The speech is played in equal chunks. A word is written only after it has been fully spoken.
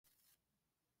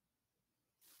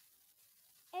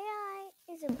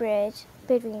is a bridge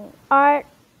between art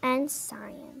and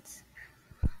science.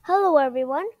 Hello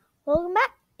everyone, welcome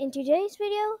back. In today's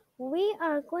video, we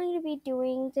are going to be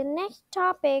doing the next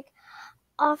topic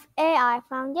of AI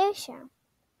Foundation,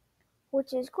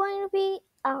 which is going to be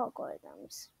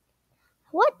algorithms.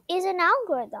 What is an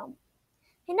algorithm?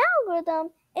 An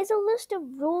algorithm is a list of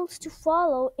rules to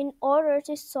follow in order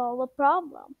to solve a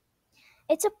problem.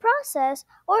 It's a process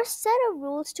or set of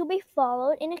rules to be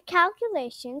followed in a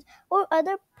calculations or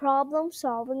other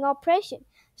problem-solving operation,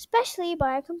 especially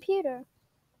by a computer.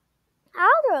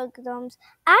 Algorithms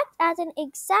act as an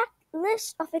exact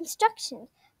list of instructions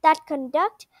that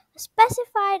conduct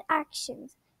specified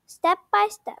actions step by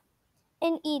step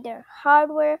in either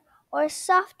hardware or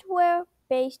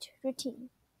software-based routine.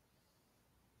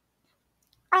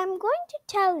 I'm going to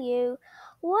tell you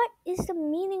what is the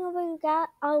meaning of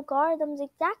algorithms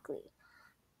exactly.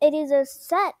 It is a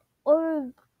set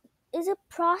or is a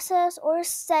process or a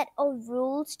set of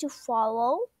rules to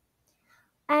follow,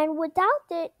 and without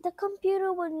it the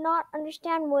computer would not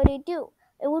understand what it do.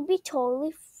 It would be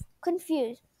totally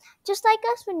confused, just like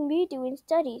us when we do in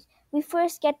studies. We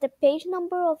first get the page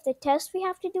number of the test we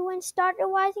have to do and start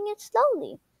revising it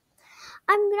slowly.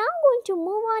 I'm now going to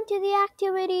move on to the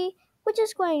activity, which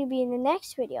is going to be in the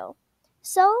next video.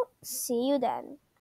 So see you then.